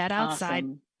 Get outside,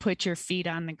 awesome. Put your feet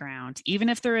on the ground, even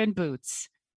if they're in boots.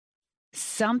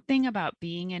 Something about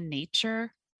being in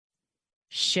nature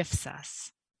shifts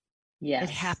us. Yes. It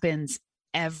happens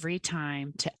every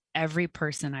time to every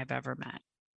person I've ever met.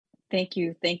 Thank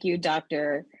you. Thank you,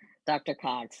 Dr.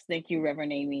 Cox. Thank you,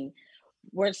 Reverend Amy.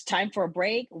 it's time for a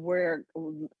break.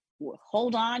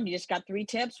 Hold on. You just got 3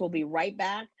 tips. We'll be right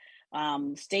back.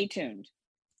 Stay tuned.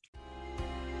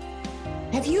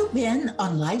 Have you been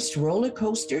on life's roller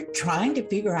coaster trying to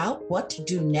figure out what to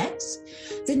do next?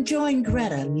 Then join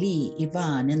Greta, Lee,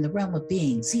 Yvonne in the Realm of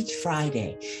Beings each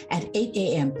Friday at 8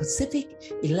 a.m. Pacific,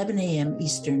 11 a.m.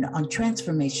 Eastern on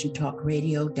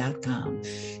TransformationTalkRadio.com.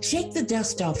 Shake the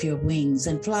dust off your wings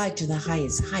and fly to the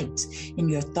highest heights in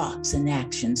your thoughts and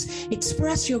actions.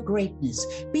 Express your greatness.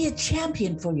 Be a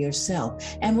champion for yourself,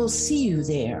 and we'll see you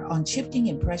there on Shifting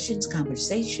Impressions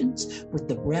Conversations with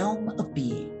the Realm of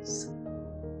Beings.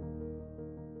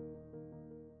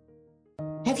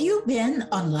 Have you been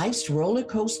on life's roller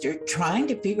coaster trying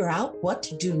to figure out what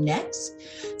to do next?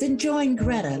 Then join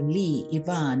Greta, Lee,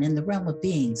 Yvonne in the Realm of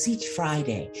Beings each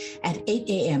Friday at 8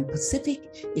 a.m. Pacific,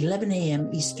 11 a.m.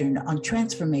 Eastern on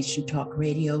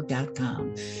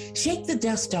TransformationTalkRadio.com. Shake the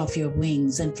dust off your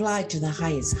wings and fly to the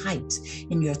highest heights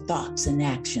in your thoughts and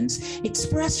actions.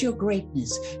 Express your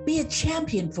greatness. Be a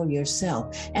champion for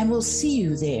yourself, and we'll see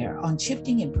you there on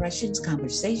Shifting Impressions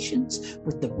Conversations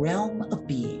with the Realm of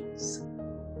Beings.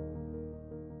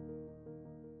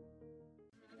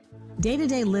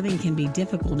 Day-to-day living can be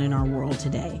difficult in our world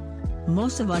today.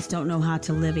 Most of us don't know how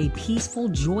to live a peaceful,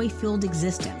 joy-filled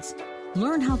existence.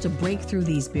 Learn how to break through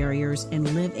these barriers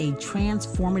and live a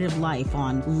transformative life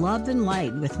on Love and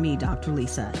Light with me, Dr.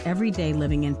 Lisa. Every day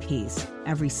living in peace.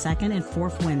 Every second and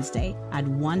fourth Wednesday at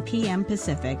 1 p.m.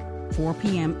 Pacific, 4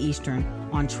 p.m. Eastern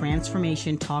on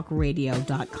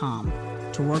TransformationTalkRadio.com.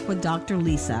 To work with Dr.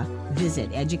 Lisa, visit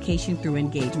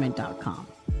educationthroughengagement.com.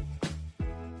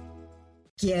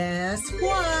 Guess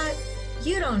what?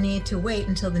 You don't need to wait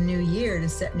until the new year to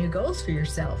set new goals for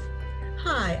yourself.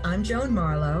 Hi, I'm Joan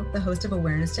Marlowe, the host of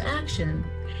Awareness to Action,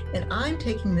 and I'm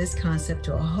taking this concept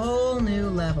to a whole new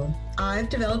level. I've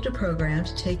developed a program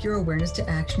to take your awareness to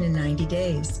action in 90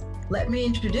 days. Let me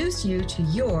introduce you to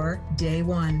your Day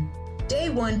One. Day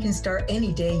one can start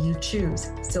any day you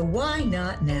choose, so why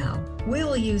not now? We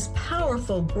will use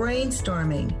powerful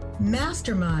brainstorming,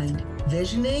 mastermind,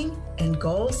 visioning, and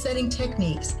goal-setting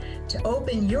techniques to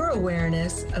open your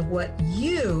awareness of what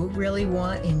you really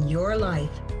want in your life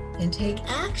and take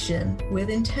action with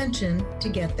intention to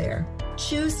get there.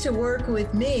 Choose to work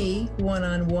with me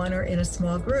one-on-one or in a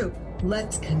small group.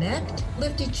 Let's connect,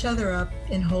 lift each other up,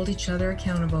 and hold each other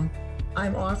accountable.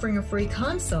 I'm offering a free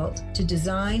consult to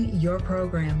design your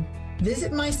program.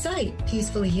 Visit my site,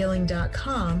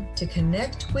 peacefulhealing.com, to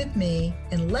connect with me,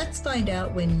 and let's find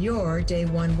out when your Day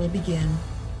One will begin.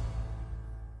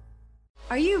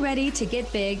 Are you ready to get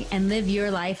big and live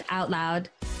your life out loud?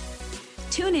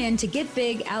 Tune in to Get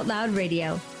Big Out Loud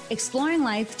Radio, exploring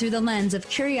life through the lens of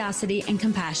curiosity and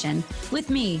compassion, with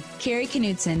me, Carrie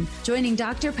Knudsen, joining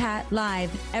Dr. Pat live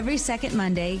every second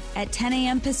Monday at 10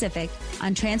 a.m. Pacific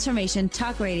on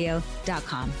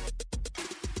TransformationTalkRadio.com.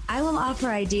 I will offer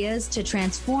ideas to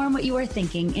transform what you are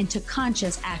thinking into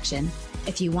conscious action.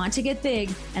 If you want to get big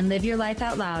and live your life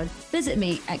out loud, visit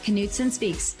me at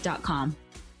KnudsenSpeaks.com.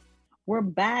 We're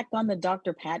back on the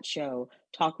Dr. Pat Show,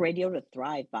 Talk Radio to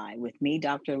Thrive By, with me,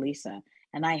 Dr. Lisa,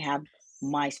 and I have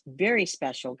my very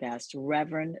special guest,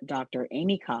 Reverend Dr.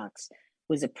 Amy Cox,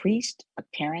 who is a priest, a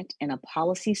parent, and a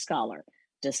policy scholar,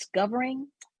 discovering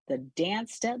the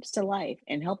dance steps to life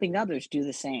and helping others do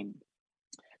the same.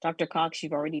 Dr. Cox,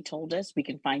 you've already told us we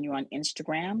can find you on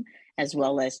Instagram as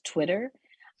well as Twitter.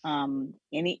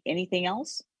 Anything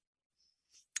else?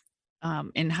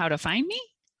 And how to find me?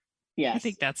 Yes. I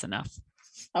think that's enough.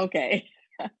 Okay.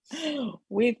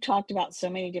 We've talked about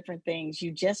so many different things.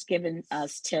 You've just given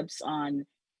us tips on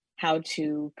how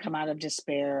to come out of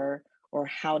despair or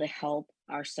how to help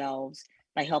ourselves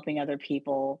by helping other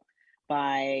people,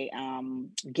 by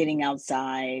getting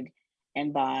outside,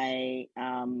 and by,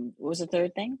 what was the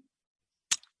third thing?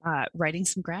 Writing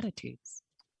some gratitudes.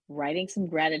 Writing some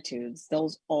gratitudes.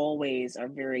 Those always are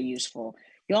very useful.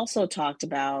 You also talked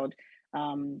about,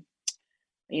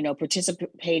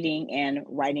 participating in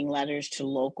writing letters to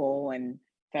local and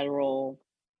federal,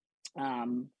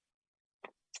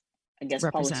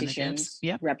 politicians,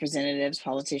 representatives,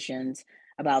 politicians,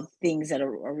 about things that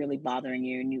are really bothering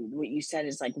you. And what you said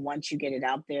is, like, once you get it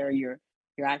out there, you're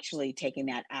actually taking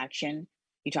that action.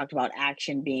 You talked about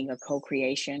action being a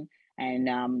co-creation,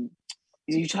 and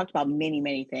you talked about many,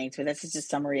 many things, but that's just a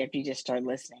summary if you just start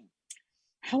listening.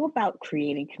 How about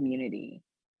creating community?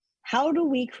 How do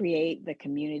we create the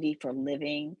community for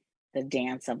living the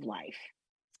dance of life?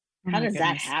 How does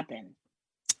that happen?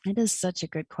 It is such a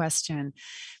good question,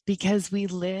 because we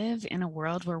live in a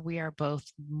world where we are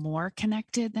both more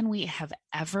connected than we have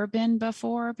ever been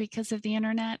before because of the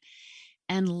internet.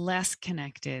 and less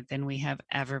connected than we have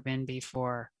ever been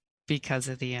before because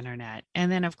of the internet. And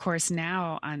then, of course,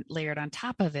 now layered on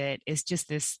top of it is just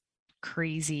this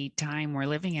crazy time we're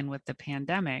living in with the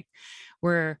pandemic,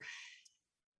 where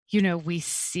we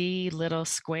see little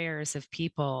squares of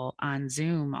people on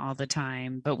Zoom all the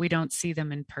time, but we don't see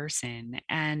them in person.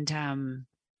 And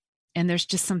there's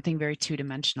just something very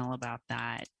two-dimensional about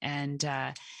that. And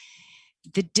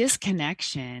the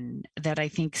disconnection that I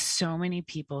think so many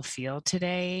people feel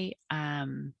today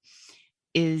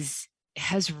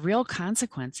has real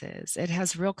consequences. It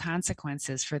has real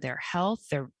consequences for their health,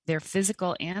 their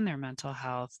physical and their mental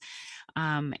health.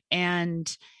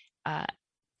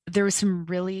 There was some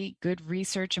really good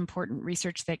research, important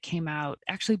research that came out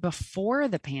actually before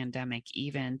the pandemic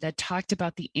even, that talked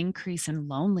about the increase in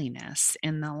loneliness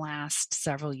in the last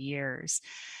several years.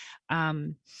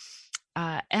 And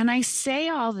I say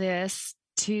all this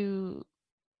to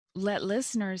let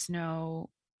listeners know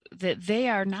that they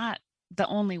are not the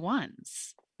only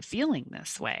ones feeling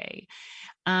this way.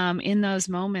 In those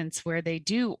moments where they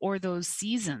do, or those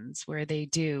seasons where they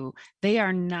do, they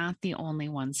are not the only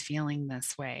ones feeling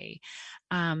this way.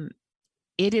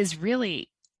 It is really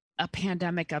a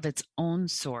pandemic of its own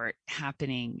sort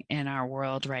happening in our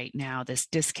world right now, this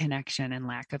disconnection and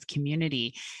lack of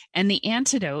community. And the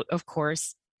antidote, of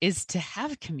course, is to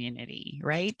have community,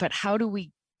 right? But how do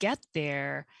we get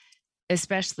there,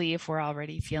 especially if we're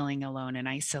already feeling alone and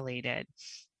isolated?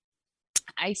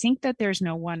 I think that there's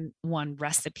no one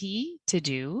recipe to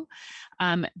do,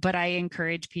 but I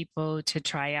encourage people to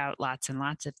try out lots and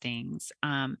lots of things.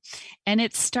 And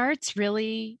it starts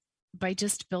really by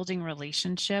just building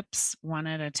relationships one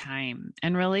at a time.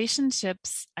 And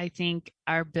relationships, I think,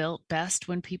 are built best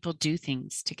when people do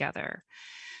things together.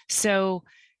 So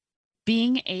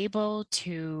being able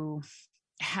to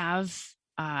have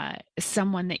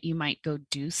someone that you might go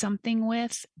do something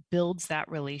with builds that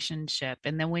relationship.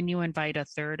 And then when you invite a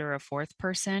third or a fourth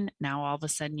person, now all of a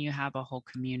sudden you have a whole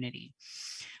community.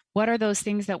 What are those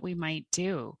things that we might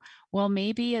do? Well,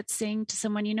 maybe it's saying to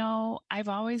someone, I've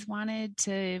always wanted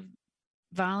to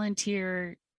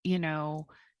volunteer,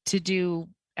 to do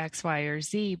X, Y, or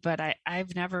Z, but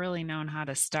I've never really known how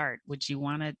to start. Would you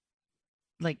want to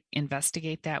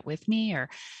investigate that with me? Or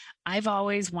I've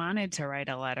always wanted to write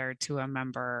a letter to a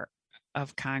member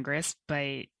of Congress,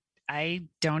 but I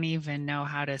don't even know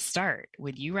how to start.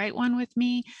 Would you write one with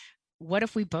me? What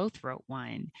if we both wrote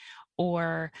one?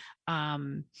 Or,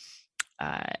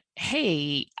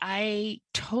 hey, I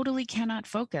totally cannot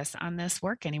focus on this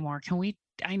work anymore.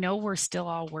 I know we're still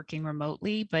all working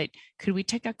remotely, but could we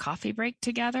take a coffee break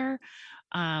together?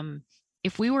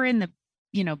 If we were in the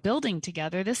building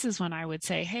together, this is when I would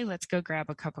say, hey, let's go grab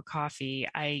a cup of coffee.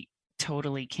 I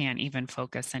totally can't even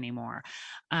focus anymore.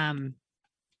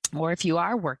 Or if you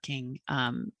are working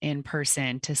in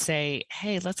person, to say,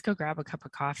 hey, let's go grab a cup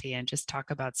of coffee and just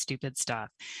talk about stupid stuff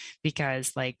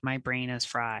because my brain is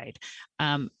fried.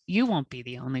 You won't be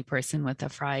the only person with a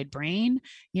fried brain.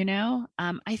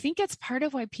 I think it's part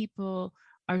of why people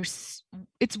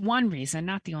it's one reason,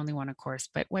 not the only one, of course,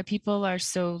 but why people are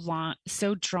so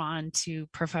drawn to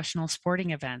professional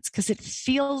sporting events, because it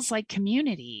feels like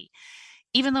community,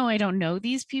 even though I don't know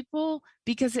these people,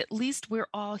 because at least we're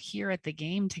all here at the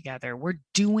game together. We're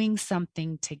doing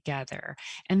something together.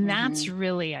 And that's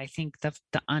really, I think, the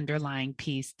underlying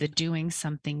piece, the doing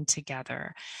something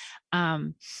together.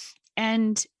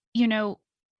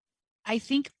 I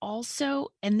think also,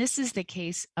 and this is the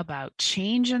case about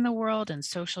change in the world and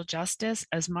social justice,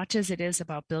 as much as it is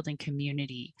about building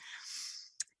community.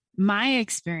 My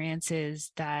experience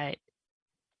is that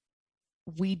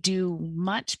we do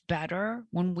much better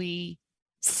when we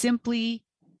simply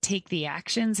take the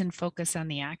actions and focus on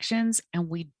the actions, and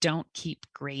we don't keep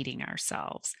grading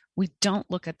ourselves. We don't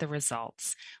look at the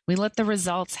results. We let the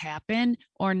results happen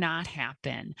or not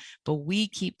happen, but we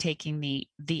keep taking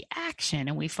the action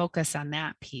and we focus on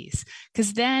that piece.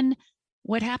 Because then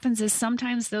what happens is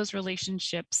sometimes those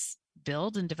relationships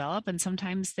build and develop and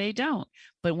sometimes they don't.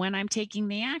 But when I'm taking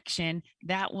the action,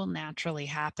 that will naturally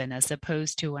happen, as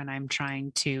opposed to when I'm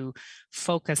trying to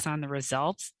focus on the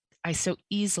results. I so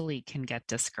easily can get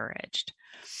discouraged.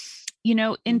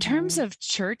 In terms of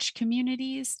church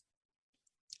communities,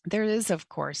 there is, of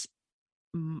course,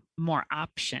 more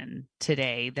option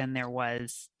today than there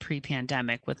was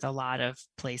pre-pandemic, with a lot of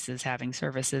places having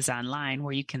services online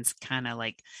where you can kind of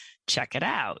check it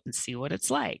out and see what it's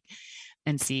like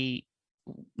and see,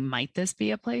 might this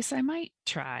be a place I might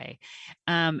try?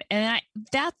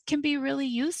 That can be really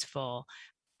useful.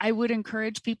 I would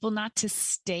encourage people not to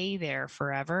stay there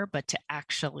forever, but to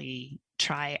actually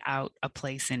try out a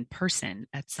place in person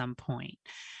at some point.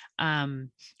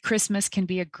 Christmas can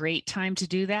be a great time to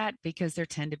do that because there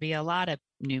tend to be a lot of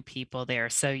new people there.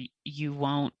 So you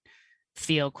won't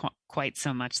feel quite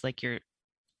so much like you're,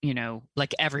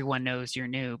 like everyone knows you're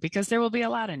new, because there will be a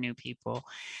lot of new people.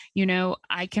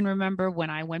 I can remember when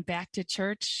I went back to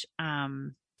church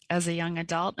as a young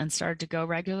adult and started to go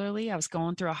regularly, I was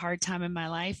going through a hard time in my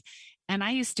life. And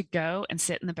I used to go and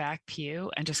sit in the back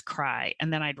pew and just cry.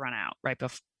 And then I'd run out right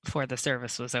before the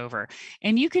service was over.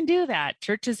 And you can do that.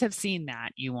 Churches have seen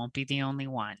that. You won't be the only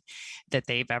one that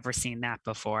they've ever seen that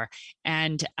before.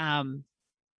 And,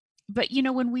 but,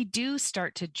 when we do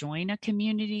start to join a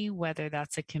community, whether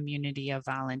that's a community of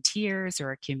volunteers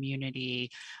or a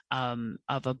community of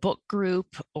a book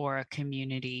group or a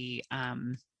community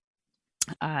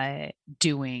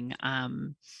doing,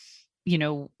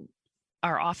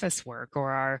 our office work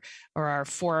or our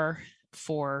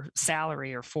for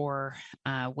salary or for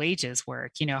wages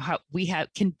work, how we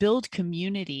can build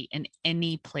community in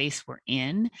any place we're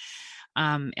in.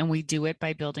 And we do it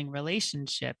by building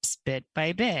relationships bit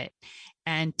by bit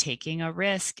and taking a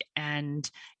risk and,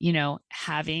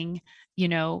 having,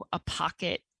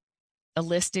 a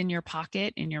list in your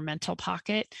pocket, in your mental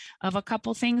pocket of a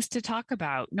couple things to talk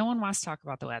about. No one wants to talk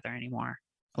about the weather anymore.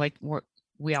 Like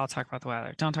we all talk about the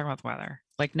weather. Don't talk about the weather.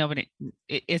 Like nobody,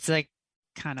 it's like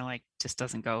kind of like just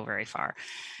doesn't go very far.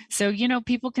 So,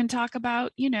 people can talk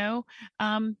about,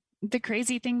 the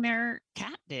crazy thing their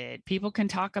cat did. People can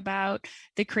talk about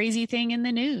the crazy thing in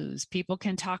the news. People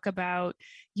can talk about,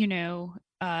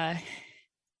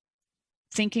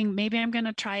 thinking maybe I'm going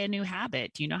to try a new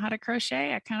habit. Do you know how to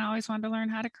crochet? I kind of always wanted to learn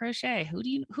how to crochet. Who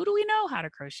do we know how to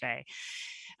crochet?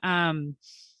 And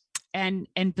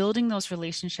building those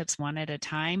relationships one at a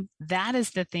time, that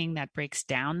is the thing that breaks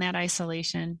down that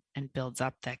isolation and builds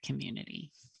up that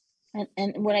community.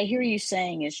 And what I hear you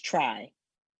saying is try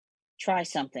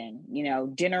something,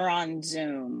 dinner on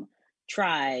Zoom,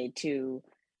 try to,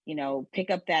 pick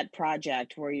up that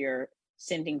project where you're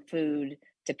sending food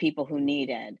to people who need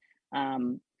it.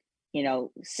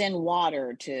 Send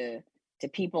water to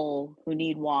people who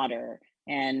need water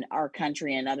in our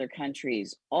country and other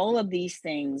countries. All of these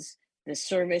things, the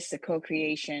service, the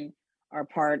co-creation, are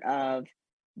part of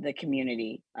the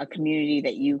community, a community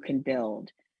that you can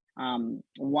build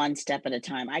one step at a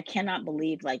time. I cannot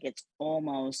believe it's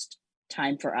almost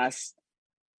time for us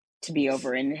to be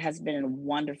over. And it has been a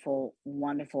wonderful,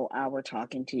 wonderful hour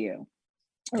talking to you.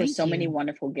 There's so many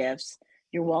wonderful gifts.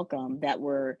 You're welcome that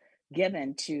were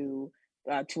given to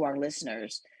our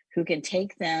listeners who can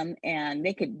take them and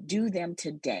they could do them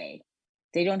today.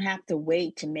 They don't have to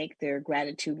wait to make their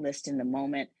gratitude list in the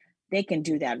moment. They can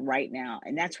do that right now.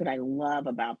 And that's what I love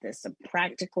about this, the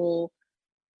practical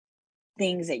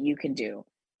things that you can do.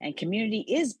 And community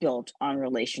is built on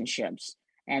relationships.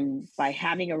 And by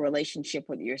having a relationship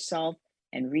with yourself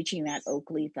and reaching that oak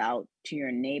leaf out to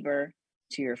your neighbor,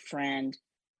 to your friend,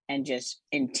 and just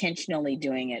intentionally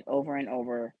doing it over and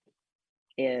over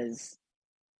is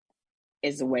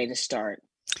the way to start.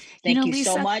 Thank you,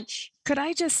 Lisa, so much. Could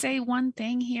I just say one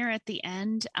thing here at the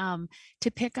end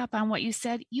to pick up on what you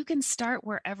said? You can start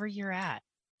wherever you're at.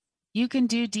 You can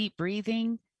do deep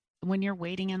breathing when you're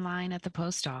waiting in line at the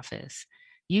post office.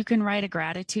 You can write a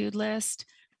gratitude list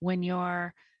when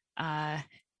you're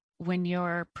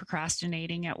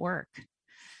procrastinating at work.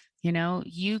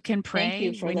 You can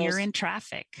pray when you're in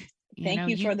traffic. Thank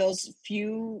you for those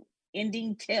few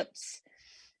ending tips.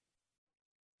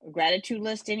 Gratitude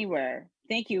list anywhere.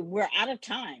 Thank you. We're out of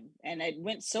time, and it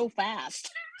went so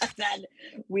fast that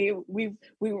we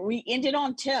ended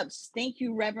on tips. Thank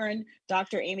you, Reverend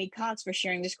Dr. Amy Cox, for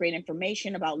sharing this great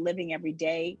information about living every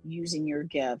day using your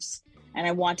gifts. And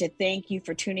I want to thank you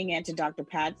for tuning in to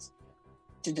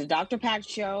the Dr. Pat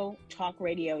Show, Talk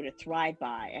Radio to Thrive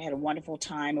By. I had a wonderful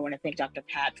time. I want to thank Dr.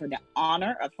 Pat for the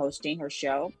honor of hosting her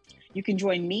show. You can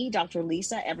join me, Dr.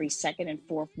 Lisa, every second and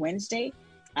fourth Wednesday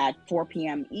at 4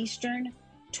 p.m. Eastern,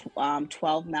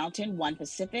 12 Mountain, 1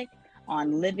 Pacific,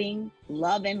 on Living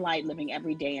Love and Light, Living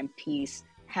Every Day in Peace.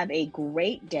 Have a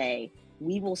great day.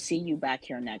 We will see you back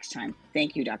here next time.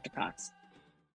 Thank you, Dr. Cox.